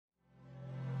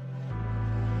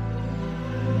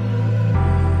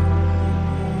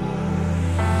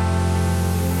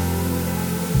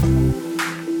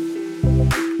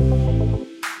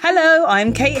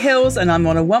I'm Kate Hills and I'm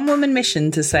on a one-woman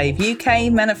mission to save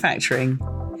UK manufacturing.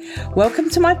 Welcome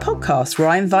to my podcast where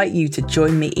I invite you to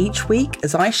join me each week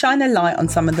as I shine a light on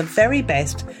some of the very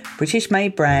best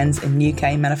British-made brands and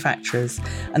UK manufacturers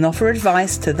and offer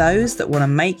advice to those that want to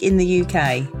make in the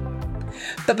UK.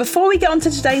 But before we get on to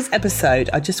today's episode,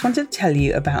 I just wanted to tell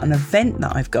you about an event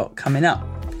that I've got coming up.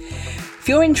 If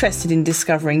you're interested in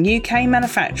discovering UK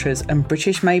manufacturers and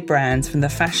British-made brands from the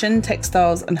fashion,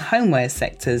 textiles and homeware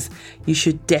sectors, you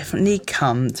should definitely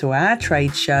come to our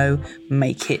trade show,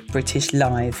 Make It British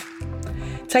Live.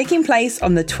 Taking place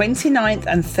on the 29th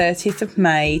and 30th of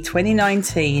May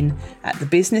 2019 at the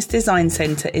Business Design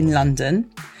Centre in London.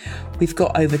 We've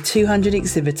got over 200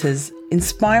 exhibitors,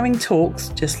 inspiring talks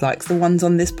just like the ones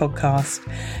on this podcast,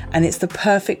 and it's the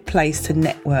perfect place to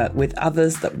network with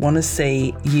others that want to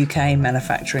see UK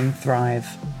manufacturing thrive.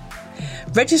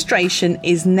 Registration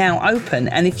is now open,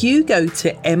 and if you go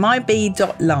to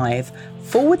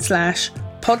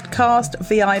mib.live/podcast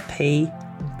VIP,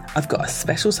 I've got a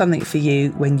special something for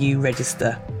you when you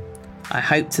register. I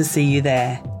hope to see you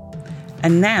there.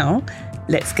 And now,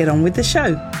 let's get on with the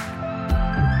show.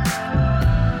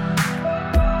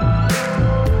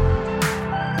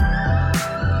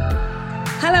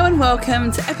 Hello and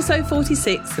welcome to episode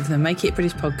 46 of the Make It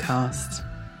British podcast.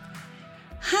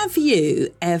 Have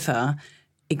you ever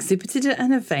exhibited at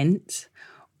an event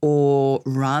or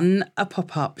run a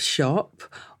pop-up shop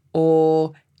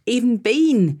or even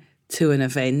been to an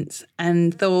event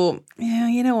and thought, yeah,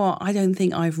 you know what, I don't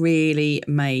think I've really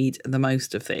made the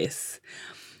most of this?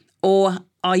 Or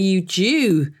are you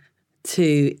due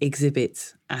to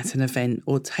exhibit at an event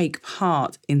or take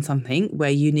part in something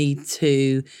where you need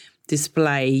to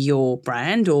display your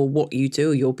brand or what you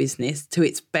do or your business to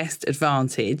its best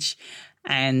advantage,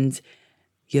 and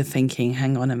you're thinking,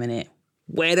 hang on a minute,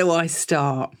 where do I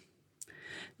start?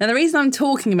 Now, the reason I'm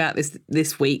talking about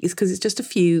this week is because it's just a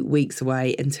few weeks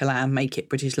away until our Make It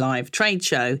British Live trade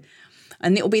show,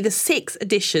 and it will be the 6th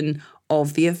edition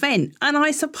of the event. And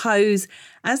I suppose,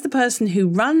 as the person who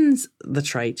runs the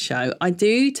trade show, I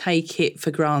do take it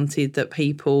for granted that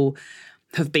people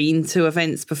have been to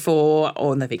events before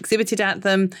or they've exhibited at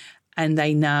them and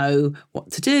they know what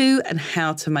to do and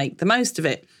how to make the most of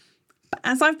it. But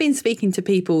as I've been speaking to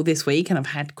people this week, and I've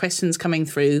had questions coming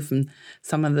through from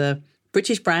some of the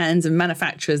British brands and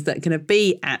manufacturers that are going to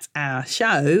be at our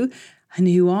show and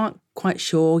who aren't quite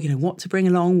sure, what to bring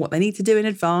along, what they need to do in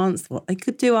advance, what they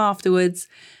could do afterwards,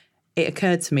 it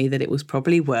occurred to me that it was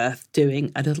probably worth doing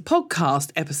a little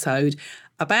podcast episode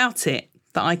about it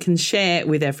that I can share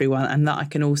with everyone and that I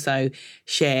can also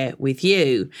share with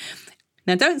you.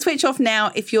 Now, don't switch off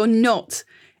now if you're not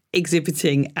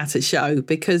exhibiting at a show,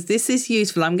 because this is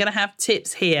useful. I'm going to have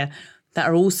tips here that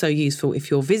are also useful if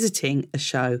you're visiting a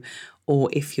show or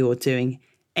if you're doing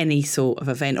any sort of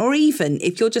event, or even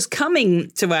if you're just coming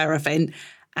to our event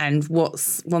and want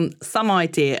some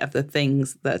idea of the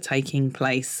things that are taking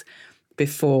place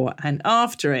before and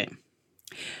after it.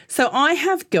 So I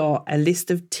have got a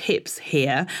list of tips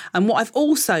here, and what I've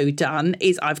also done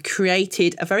is I've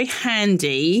created a very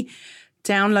handy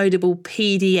downloadable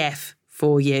PDF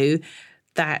for you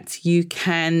that you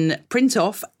can print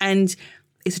off, and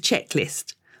it's a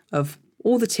checklist of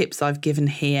all the tips I've given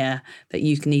here that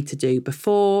you need to do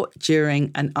before,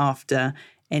 during and after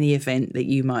any event that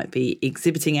you might be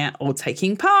exhibiting at or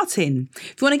taking part in.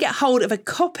 If you want to get hold of a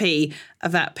copy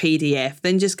of that PDF,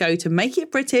 then just go to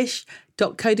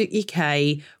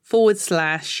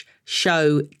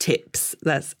makeitbritish.co.uk/show tips.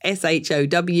 That's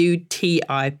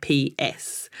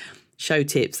SHOWTIPS, show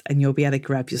tips, and you'll be able to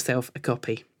grab yourself a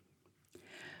copy.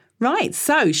 Right,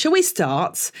 so shall we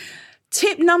start?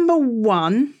 Tip number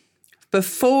 1,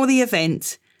 before the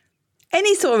event,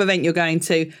 any sort of event you're going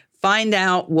to, find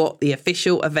out what the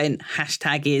official event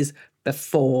hashtag is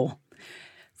before.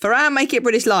 For our Make It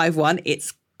British Live one,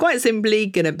 it's quite simply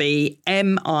going to be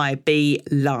MIB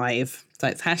Live. So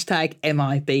it's hashtag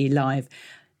MIB Live.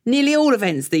 Nearly all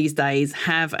events these days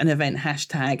have an event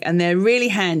hashtag, and they're really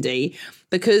handy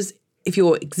because if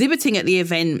you're exhibiting at the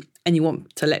event and you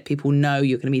want to let people know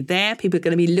you're going to be there, people are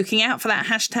going to be looking out for that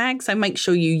hashtag. So make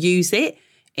sure you use it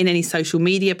in any social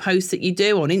media posts that you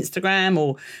do on Instagram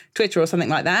or Twitter or something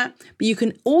like that. But you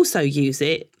can also use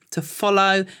it to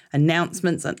follow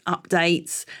announcements and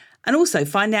updates, and also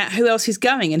find out who else is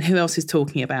going and who else is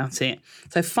talking about it.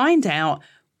 So find out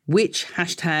which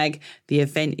hashtag the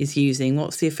event is using,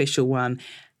 what's the official one,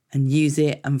 and use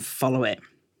it and follow it.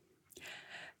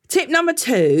 Tip number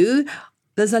 2,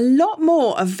 there's a lot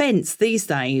more events these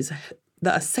days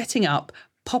that are setting up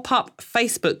pop-up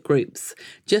Facebook groups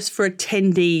just for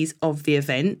attendees of the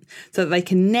event so that they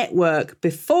can network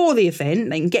before the event.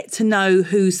 They can get to know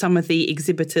who some of the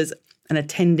exhibitors and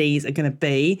attendees are going to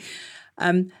be.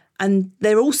 And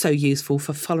they're also useful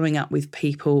for following up with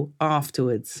people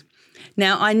afterwards.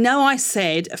 Now, I know I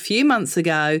said a few months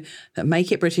ago that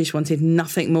Make It British wanted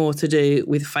nothing more to do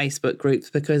with Facebook groups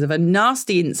because of a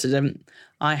nasty incident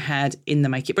I had in the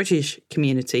Make It British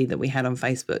community that we had on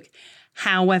Facebook.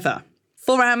 However,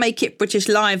 for our Make It British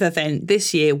Live event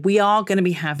this year, we are going to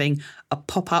be having a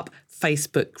pop-up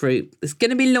Facebook group. It's going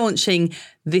to be launching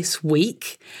this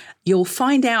week. You'll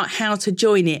find out how to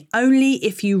join it only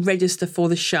if you register for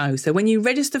the show. So when you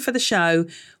register for the show,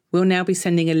 we'll now be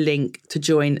sending a link to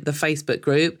join the Facebook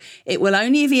group. It will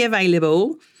only be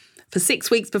available for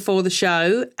 6 weeks before the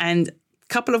show and a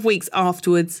couple of weeks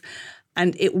afterwards.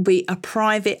 And it will be a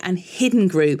private and hidden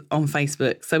group on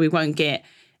Facebook. So we won't get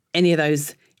any of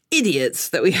those idiots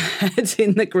that we had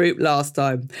in the group last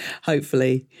time,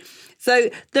 hopefully. So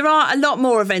there are a lot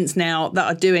more events now that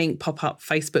are doing pop-up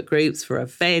Facebook groups for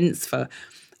events, for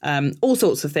all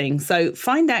sorts of things. So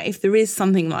find out if there is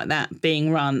something like that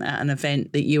being run at an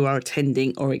event that you are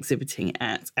attending or exhibiting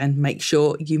at, and make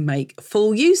sure you make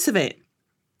full use of it.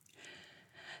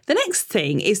 The next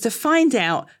thing is to find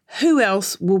out who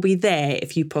else will be there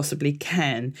if you possibly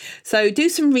can. So do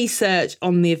some research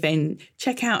on the event,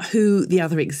 check out who the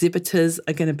other exhibitors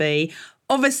are going to be.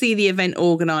 Obviously, the event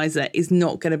organiser is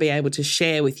not going to be able to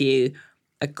share with you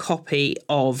a copy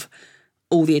of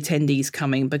all the attendees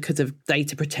coming because of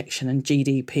data protection and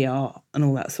GDPR and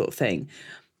all that sort of thing.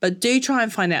 But do try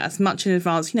and find out as much in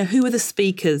advance, who are the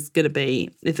speakers going to be,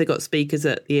 if they've got speakers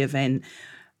at the event,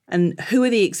 and who are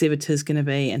the exhibitors going to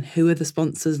be, and who are the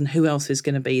sponsors, and who else is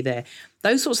going to be there.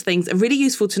 Those sorts of things are really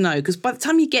useful to know, because by the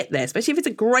time you get there, especially if it's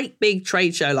a great big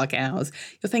trade show like ours,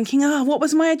 you're thinking, what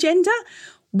was my agenda?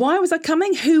 Why was I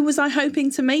coming? Who was I hoping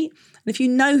to meet? And if you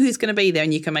know who's going to be there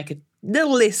and you can make a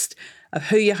little list of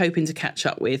who you're hoping to catch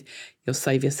up with, you'll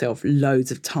save yourself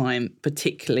loads of time,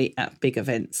 particularly at big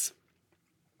events.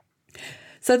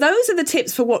 So those are the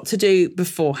tips for what to do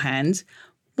beforehand.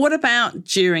 What about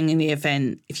during the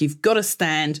event? If you've got a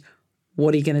stand,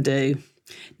 what are you going to do?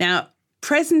 Now,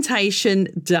 presentation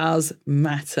does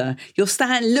matter. Your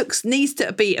stand needs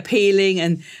to be appealing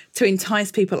and to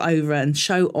entice people over and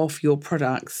show off your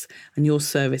products and your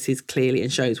services clearly,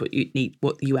 and shows what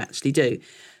you actually do.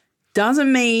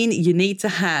 Doesn't mean you need to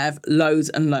have loads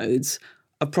and loads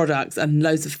of products and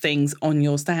loads of things on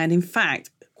your stand. In fact,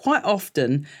 quite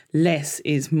often, less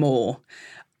is more.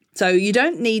 So you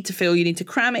don't need to feel you need to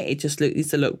cram it. It just needs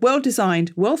to look well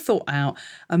designed, well thought out,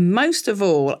 and most of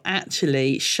all,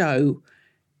 actually show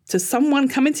to someone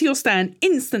coming to your stand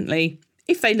instantly,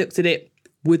 if they looked at it,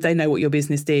 would they know what your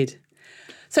business did?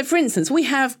 So, for instance, we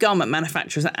have garment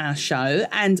manufacturers at our show,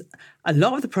 and a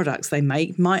lot of the products they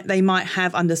make they might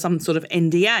have under some sort of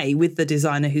NDA with the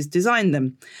designer who's designed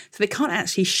them. So they can't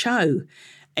actually show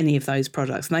any of those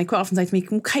products. And they quite often say to me,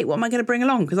 well, Kate, what am I going to bring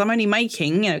along? Because I'm only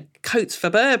making coats for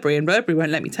Burberry, and Burberry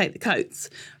won't let me take the coats.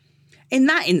 In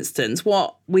that instance,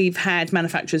 what we've had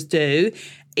manufacturers do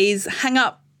is hang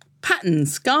up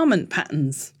patterns, garment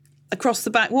patterns, across the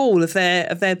back wall of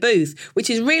their booth, which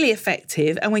is really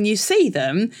effective. And when you see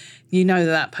them, you know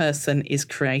that person is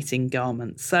creating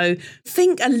garments. So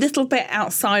think a little bit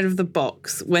outside of the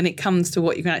box when it comes to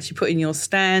what you can actually put in your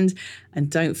stand, and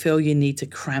don't feel you need to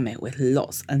cram it with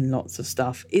lots and lots of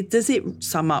stuff. Does it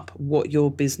sum up what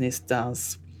your business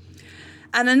does?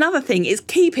 And another thing is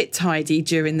keep it tidy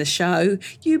during the show.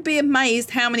 You'd be amazed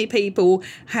how many people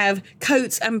have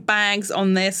coats and bags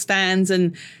on their stands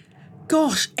and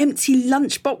empty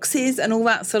lunch boxes and all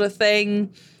that sort of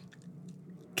thing.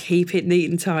 Keep it neat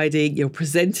and tidy. You're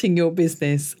presenting your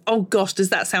business. Oh gosh, does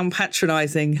that sound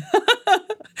patronising?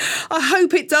 I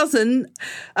hope it doesn't.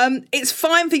 It's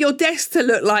fine for your desk to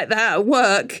look like that at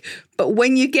work, but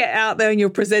when you get out there and you're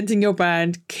presenting your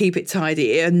brand, keep it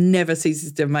tidy. It never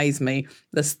ceases to amaze me,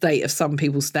 the state of some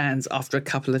people's stands after a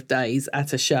couple of days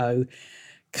at a show.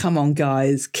 Come on,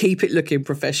 guys, keep it looking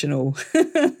professional.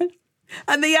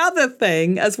 And the other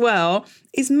thing as well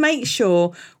is make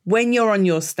sure when you're on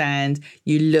your stand,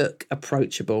 you look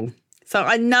approachable. So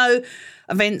I know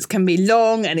events can be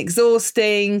long and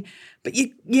exhausting, but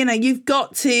you've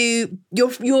got to,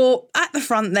 you're at the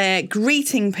front there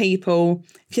greeting people.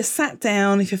 If you're sat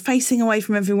down, if you're facing away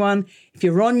from everyone, if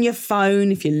you're on your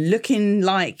phone, if you're looking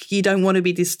like you don't want to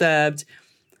be disturbed,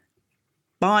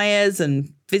 buyers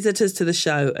and visitors to the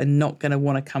show are not going to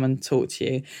want to come and talk to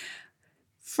you.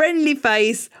 Friendly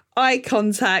face, eye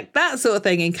contact, that sort of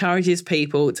thing encourages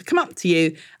people to come up to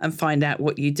you and find out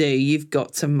what you do. You've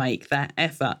got to make that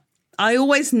effort. I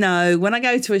always know when I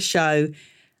go to a show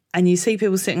and you see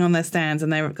people sitting on their stands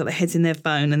and they've got their heads in their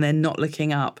phone and they're not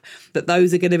looking up, that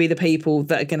those are going to be the people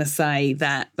that are going to say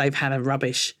that they've had a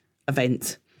rubbish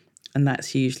event. And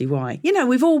that's usually why. You know,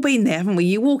 we've all been there, haven't we?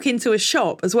 You walk into a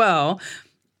shop as well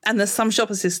and there's some shop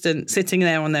assistant sitting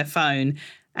there on their phone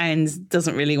and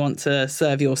doesn't really want to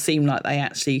serve you or seem like they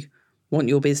actually want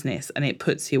your business, and it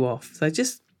puts you off. So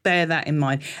just bear that in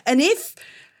mind. And if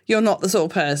you're not the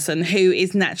sort of person who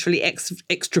is naturally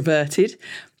extroverted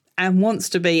and wants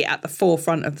to be at the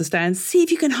forefront of the stand, see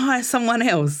if you can hire someone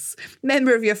else,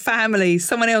 member of your family,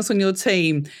 someone else on your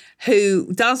team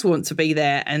who does want to be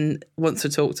there and wants to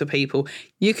talk to people.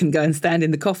 You can go and stand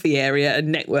in the coffee area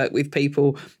and network with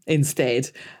people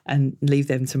instead and leave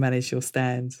them to manage your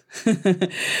stand.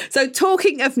 So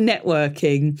talking of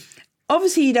networking,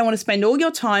 obviously you don't want to spend all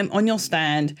your time on your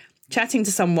stand chatting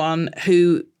to someone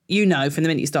who you know from the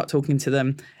minute you start talking to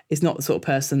them is not the sort of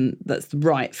person that's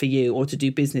right for you or to do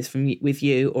business with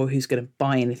you or who's going to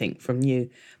buy anything from you.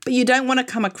 But you don't want to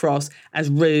come across as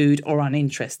rude or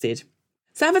uninterested.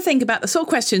 So have a think about the sort of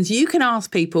questions you can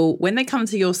ask people when they come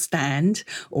to your stand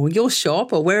or your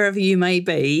shop or wherever you may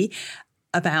be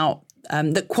about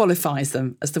that qualifies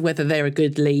them as to whether they're a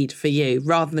good lead for you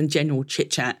rather than general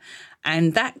chit-chat.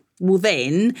 And that will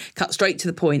then cut straight to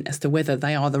the point as to whether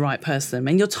they are the right person.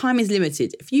 And your time is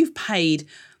limited. If you've paid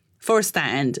for a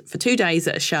stand for 2 days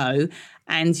at a show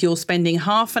and you're spending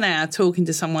half an hour talking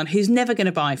to someone who's never going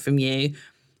to buy from you,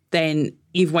 then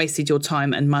you've wasted your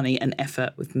time and money and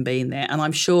effort with them being there. And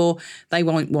I'm sure they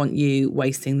won't want you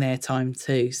wasting their time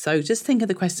too. So just think of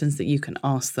the questions that you can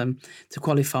ask them to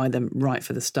qualify them right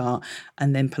for the start,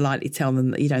 and then politely tell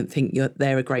them that you don't think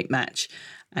they're a great match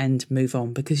and move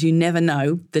on, because you never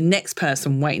know, the next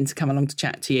person waiting to come along to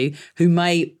chat to you who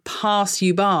may pass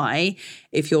you by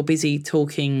if you're busy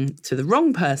talking to the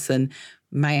wrong person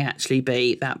may actually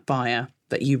be that buyer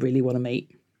that you really want to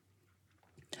meet.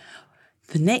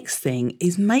 The next thing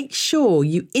is make sure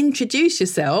you introduce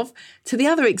yourself to the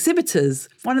other exhibitors.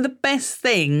 One of the best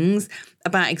things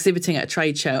about exhibiting at a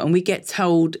trade show, and we get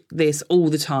told this all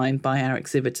the time by our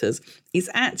exhibitors,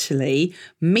 is actually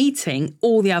meeting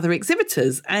all the other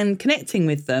exhibitors and connecting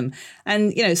with them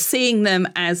and, you know, seeing them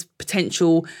as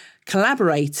potential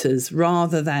collaborators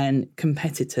rather than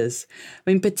competitors.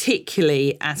 I mean,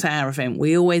 particularly at our event,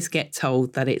 we always get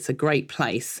told that it's a great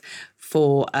place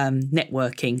for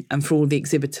networking and for all the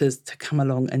exhibitors to come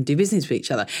along and do business with each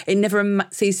other. It never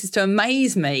ceases to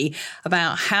amaze me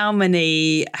about how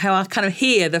I kind of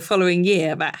hear the following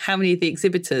year about how many of the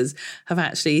exhibitors have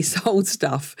actually sold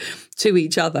stuff to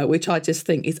each other, which I just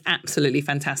think is absolutely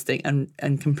fantastic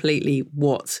and completely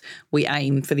what we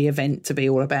aim for the event to be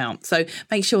all about. So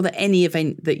make sure that any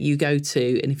event that you go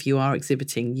to, and if you are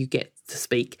exhibiting, you get to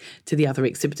speak to the other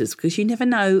exhibitors, because you never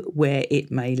know where it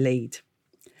may lead.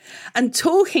 And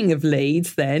talking of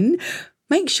leads then,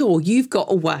 make sure you've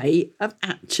got a way of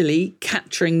actually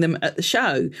capturing them at the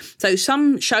show. So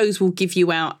some shows will give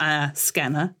you out a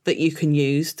scanner that you can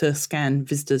use to scan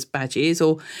visitors' badges,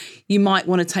 or you might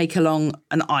want to take along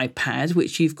an iPad,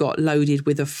 which you've got loaded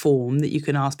with a form that you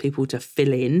can ask people to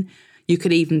fill in. You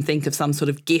could even think of some sort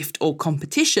of gift or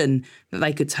competition that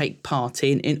they could take part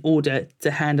in order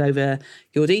to hand over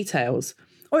your details.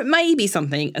 Or it may be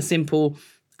something as simple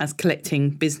as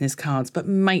collecting business cards, but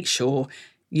make sure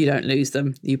you don't lose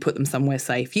them. You put them somewhere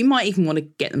safe. You might even want to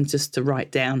get them just to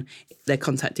write down their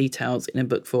contact details in a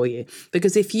book for you.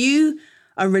 Because if you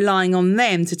are relying on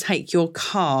them to take your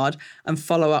card and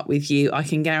follow up with you, I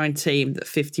can guarantee that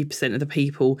 50% of the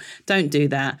people don't do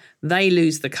that. They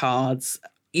lose the cards.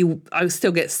 I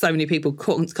still get so many people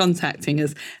contacting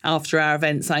us after our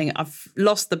event saying, I've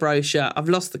lost the brochure, I've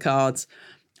lost the cards.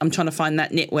 I'm trying to find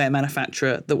that knitwear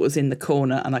manufacturer that was in the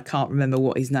corner and I can't remember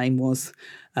what his name was,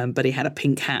 but he had a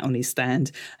pink hat on his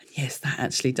stand. And yes, that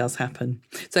actually does happen.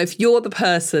 So if you're the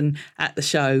person at the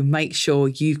show, make sure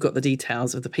you've got the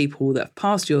details of the people that have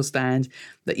passed your stand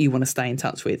that you want to stay in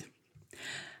touch with.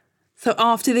 So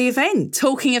after the event,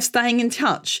 talking of staying in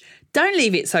touch, don't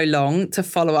leave it so long to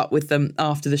follow up with them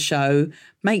after the show.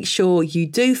 Make sure you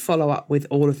do follow up with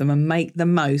all of them and make the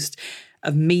most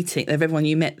of meeting of everyone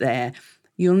you met there.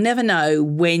 You'll never know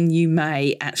when you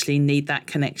may actually need that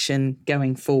connection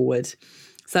going forward.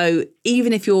 So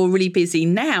even if you're really busy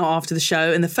now after the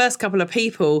show and the first couple of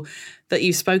people that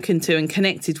you've spoken to and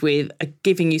connected with are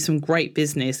giving you some great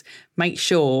business, make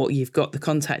sure you've got the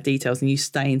contact details and you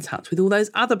stay in touch with all those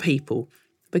other people,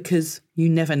 because you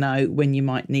never know when you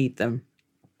might need them.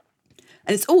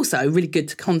 And it's also really good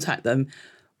to contact them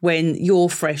when you're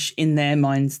fresh in their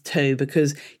minds too,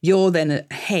 because you're then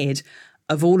ahead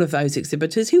of all of those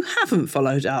exhibitors who haven't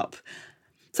followed up.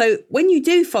 So when you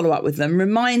do follow up with them,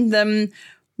 remind them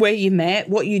where you met,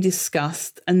 what you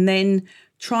discussed, and then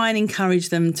try and encourage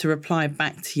them to reply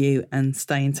back to you and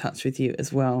stay in touch with you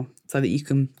as well, so that you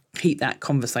can keep that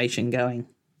conversation going.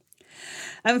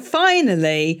 And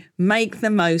finally, make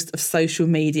the most of social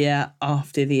media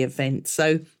after the event.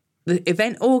 So the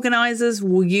event organisers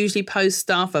will usually post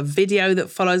stuff, a video that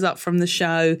follows up from the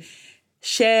show.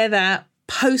 Share that,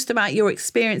 post about your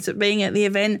experience of being at the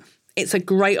event. It's a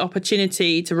great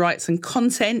opportunity to write some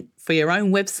content for your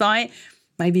own website.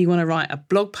 Maybe you want to write a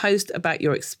blog post about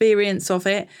your experience of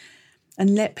it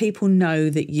and let people know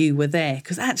that you were there.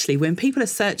 Because actually, when people are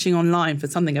searching online for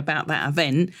something about that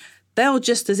event, they'll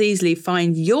just as easily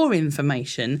find your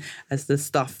information as the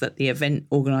stuff that the event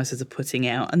organisers are putting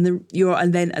out. And you're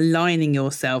then aligning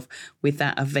yourself with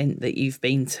that event that you've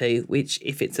been to, which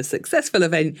if it's a successful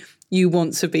event, you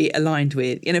want to be aligned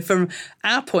with. You know, from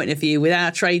our point of view, with our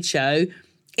trade show,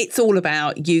 it's all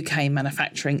about UK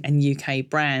manufacturing and UK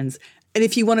brands. And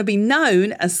if you want to be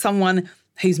known as someone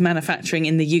who's manufacturing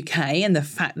in the UK and the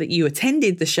fact that you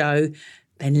attended the show,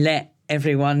 then let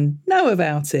everyone know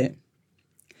about it.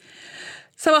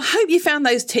 So I hope you found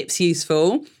those tips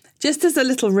useful. Just as a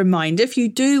little reminder, if you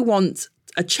do want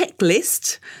a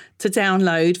checklist to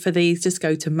download for these, just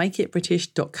go to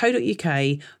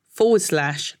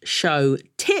makeitbritish.co.uk/show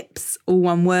tips, all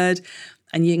one word,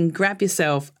 and you can grab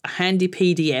yourself a handy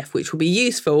PDF, which will be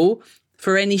useful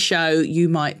for any show you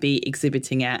might be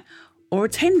exhibiting at or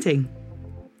attending.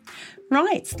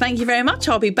 Right, thank you very much.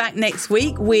 I'll be back next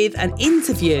week with an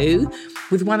interview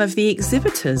with one of the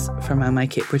exhibitors from our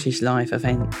Make It British Live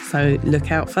event. So look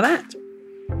out for that.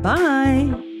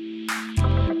 Bye.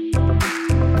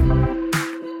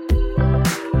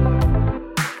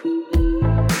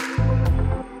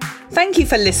 Thank you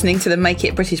for listening to the Make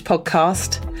It British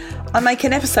podcast. I make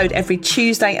an episode every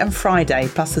Tuesday and Friday,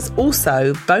 plus there's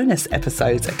also bonus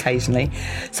episodes occasionally.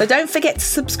 So don't forget to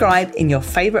subscribe in your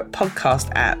favourite podcast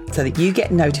app so that you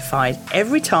get notified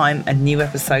every time a new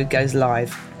episode goes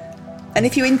live. And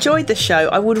if you enjoyed the show,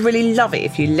 I would really love it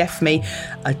if you left me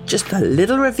just a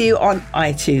little review on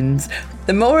iTunes.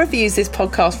 The more reviews this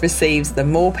podcast receives, the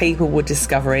more people will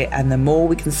discover it and the more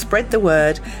we can spread the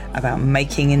word about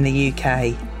making in the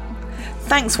UK.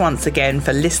 Thanks once again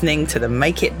for listening to the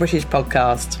Make It British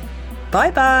podcast.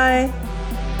 Bye bye.